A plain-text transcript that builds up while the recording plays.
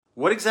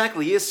What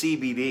exactly is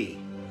CBD?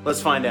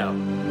 Let's find out.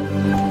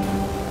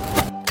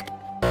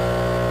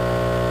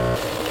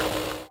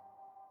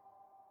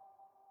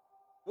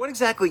 What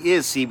exactly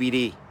is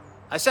CBD?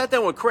 I sat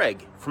down with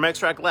Craig from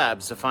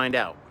Extractlabs to find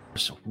out.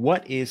 So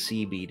what is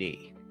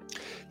CBD?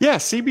 Yeah,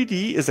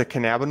 CBD is a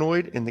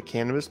cannabinoid in the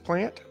cannabis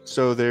plant.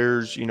 So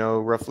there's,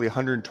 roughly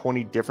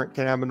 120 different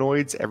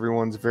cannabinoids.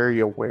 Everyone's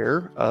very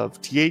aware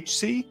of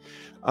THC.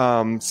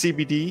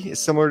 CBD is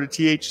similar to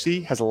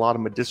THC, has a lot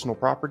of medicinal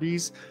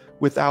properties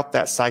without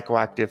that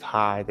psychoactive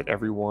high that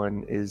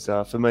everyone is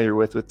familiar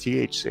with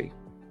THC.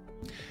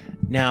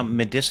 Now,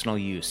 medicinal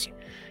use.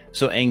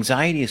 So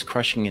anxiety is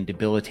crushing and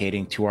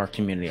debilitating to our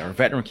community, our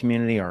veteran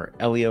community, our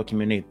LEO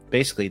community,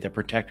 basically the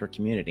protector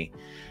community.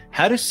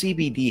 How does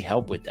CBD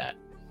help with that?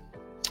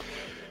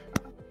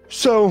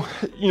 So,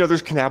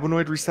 there's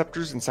cannabinoid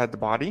receptors inside the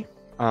body.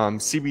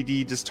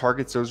 CBD just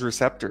targets those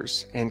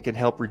receptors and can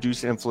help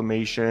reduce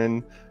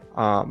inflammation.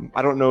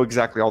 I don't know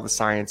exactly all the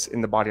science in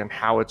the body on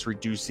how it's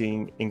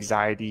reducing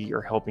anxiety or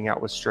helping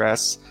out with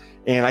stress.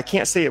 And I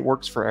can't say it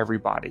works for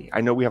everybody. I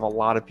know we have a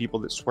lot of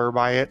people that swear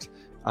by it.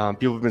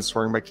 People have been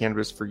swearing by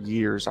cannabis for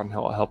years on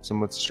how it helps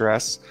them with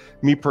stress.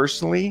 Me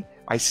personally,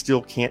 I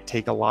still can't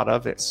take a lot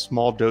of it.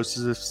 Small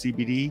doses of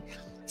CBD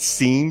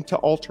seem to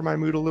alter my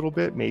mood a little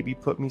bit, maybe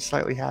put me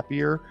slightly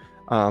happier.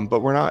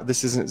 But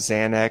this isn't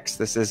Xanax.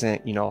 This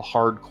isn't,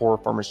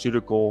 hardcore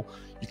pharmaceutical.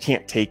 You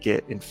can't take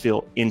it and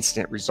feel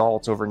instant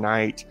results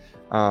overnight.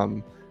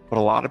 But a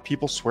lot of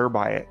people swear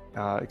by it,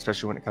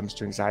 especially when it comes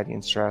to anxiety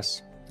and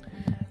stress.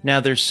 Now,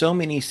 there's so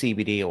many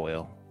CBD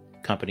oil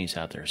companies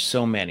out there,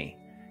 so many.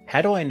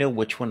 How do I know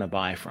which one to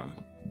buy from?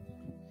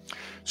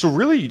 So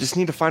really, you just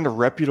need to find a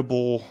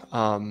reputable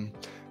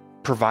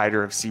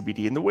provider of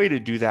CBD. And the way to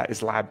do that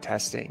is lab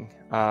testing.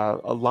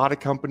 A lot of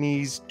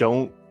companies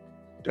don't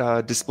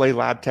display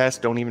lab tests,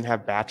 don't even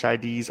have batch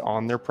IDs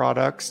on their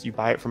products. You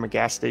buy it from a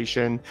gas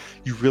station,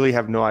 you really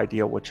have no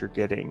idea what you're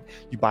getting.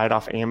 You buy it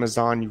off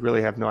Amazon, you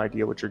really have no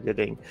idea what you're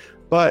getting.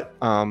 But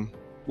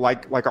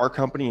like our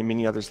company and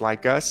many others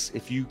like us,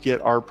 if you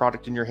get our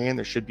product in your hand,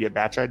 there should be a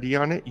batch ID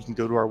on it. You can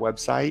go to our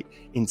website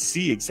and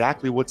see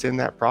exactly what's in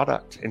that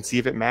product and see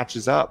if it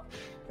matches up.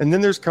 And then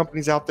there's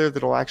companies out there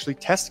that will actually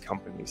test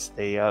companies.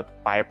 They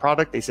buy a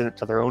product, they send it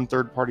to their own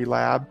third-party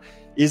lab.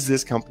 Is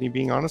this company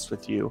being honest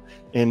with you?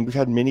 And we've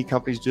had many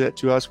companies do that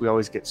to us. We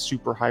always get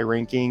super high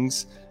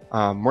rankings.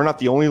 We're not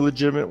the only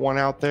legitimate one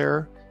out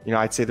there.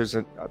 I'd say there's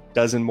a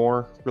dozen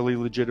more really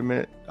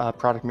legitimate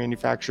product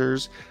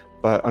manufacturers.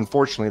 But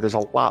unfortunately, there's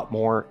a lot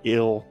more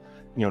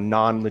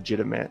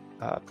non-legitimate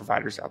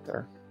providers out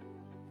there.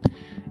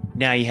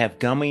 Now you have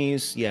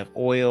gummies, you have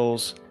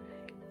oils,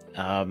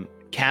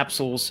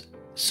 capsules,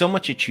 so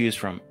much to choose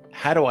from.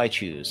 How do I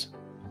choose?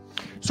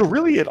 So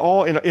really in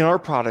our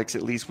products,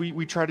 at least,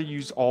 we try to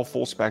use all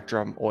full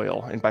spectrum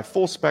oil. And by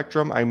full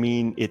spectrum, I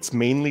mean, it's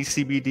mainly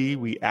CBD.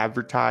 We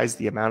advertise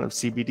the amount of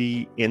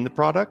CBD in the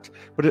product,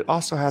 but it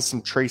also has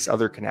some trace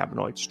other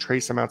cannabinoids,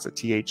 trace amounts of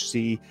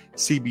THC,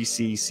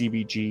 CBC,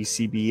 CBG,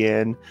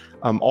 CBN,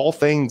 all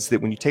things that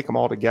when you take them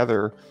all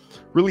together,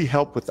 really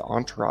help with the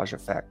entourage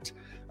effect.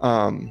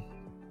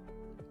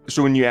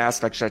 So when you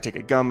ask, like, should I take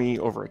a gummy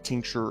over a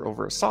tincture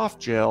over a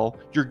soft gel,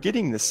 you're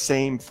getting the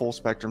same full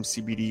spectrum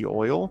CBD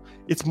oil.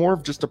 It's more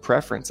of just a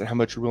preference and how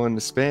much you're willing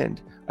to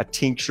spend. A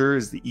tincture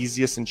is the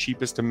easiest and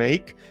cheapest to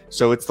make,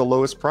 so it's the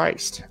lowest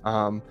priced.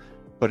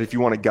 But if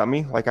you want a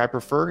gummy, like I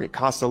prefer, it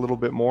costs a little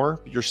bit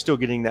more, but you're still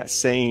getting that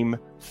same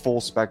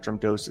full spectrum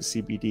dose of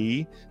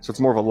CBD. So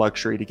it's more of a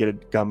luxury to get a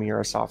gummy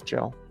or a soft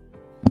gel.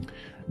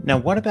 Now,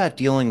 what about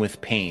dealing with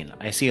pain?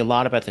 I see a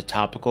lot about the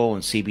topical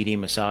and CBD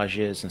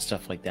massages and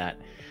stuff like that.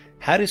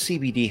 How does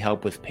CBD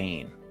help with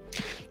pain?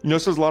 So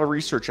there's a lot of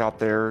research out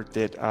there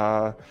that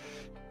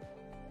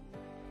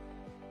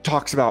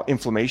talks about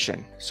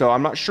inflammation. So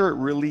I'm not sure it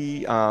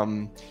really,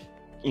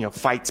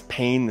 fights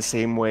pain the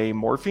same way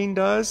morphine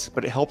does,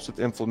 but it helps with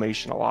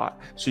inflammation a lot.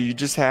 So you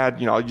just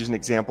had, I'll use an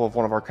example of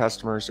one of our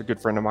customers, a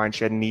good friend of mine.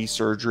 She had knee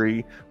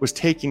surgery, was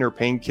taking her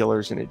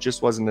painkillers, and it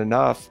just wasn't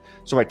enough.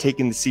 So by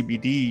taking the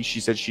CBD, she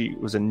said she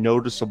was a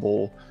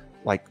noticeable,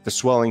 like the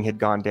swelling had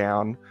gone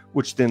down,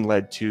 which then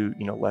led to,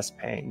 less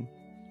pain.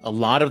 A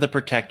lot of the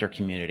protector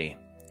community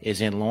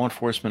is in law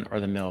enforcement or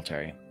the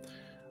military.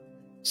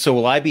 So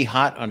will I be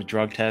hot on a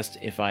drug test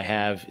if I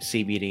have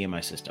CBD in my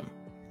system?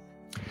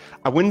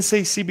 I wouldn't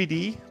say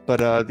CBD,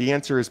 but the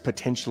answer is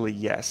potentially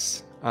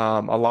yes. A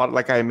lot,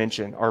 like I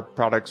mentioned, our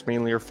products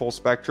mainly are full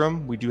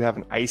spectrum. We do have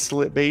an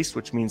isolate base,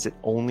 which means it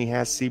only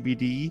has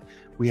CBD.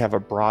 We have a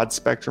broad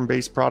spectrum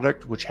based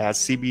product, which has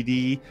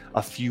CBD,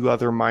 a few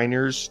other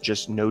minors,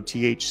 just no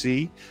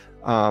THC.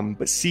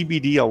 But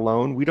CBD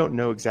alone, we don't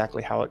know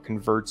exactly how it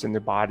converts in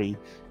the body.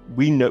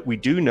 We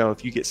do know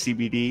if you get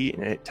CBD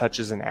and it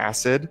touches an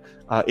acid,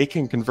 it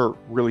can convert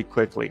really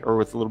quickly, or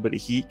with a little bit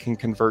of heat can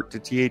convert to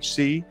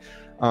THC.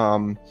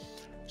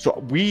 So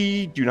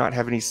we do not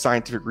have any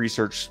scientific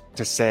research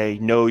to say,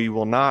 no, you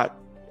will not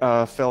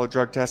fail a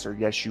drug test, or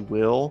yes, you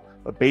will.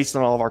 But based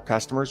on all of our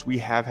customers, we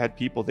have had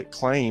people that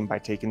claim by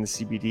taking the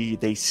CBD,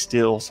 they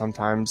still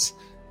sometimes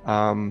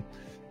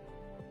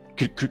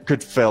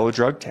could fail a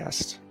drug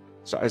test.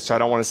 So I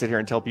don't want to sit here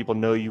and tell people,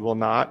 no, you will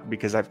not,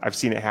 because I've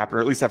seen it happen,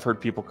 or at least I've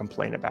heard people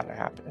complain about it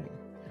happening.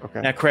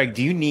 Okay. Now, Craig,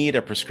 do you need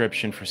a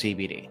prescription for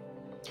CBD?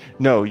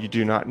 No, you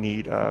do not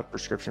need a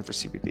prescription for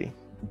CBD.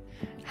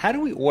 How do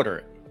we order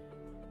it?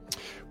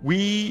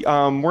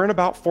 We're in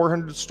about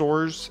 400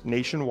 stores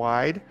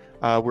nationwide.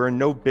 We're in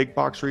no big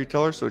box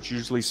retailer, so it's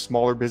usually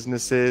smaller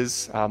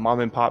businesses, mom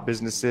and pop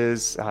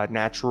businesses,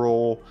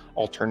 natural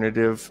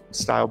alternative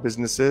style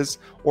businesses,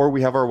 or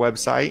we have our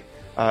website,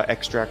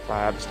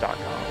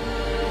 extractlabs.com.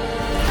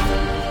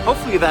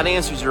 Hopefully that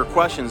answers your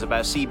questions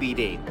about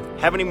CBD.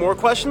 Have any more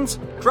questions?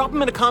 Drop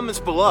them in the comments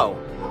below.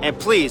 And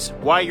please,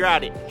 while you're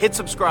at it, hit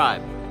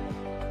subscribe.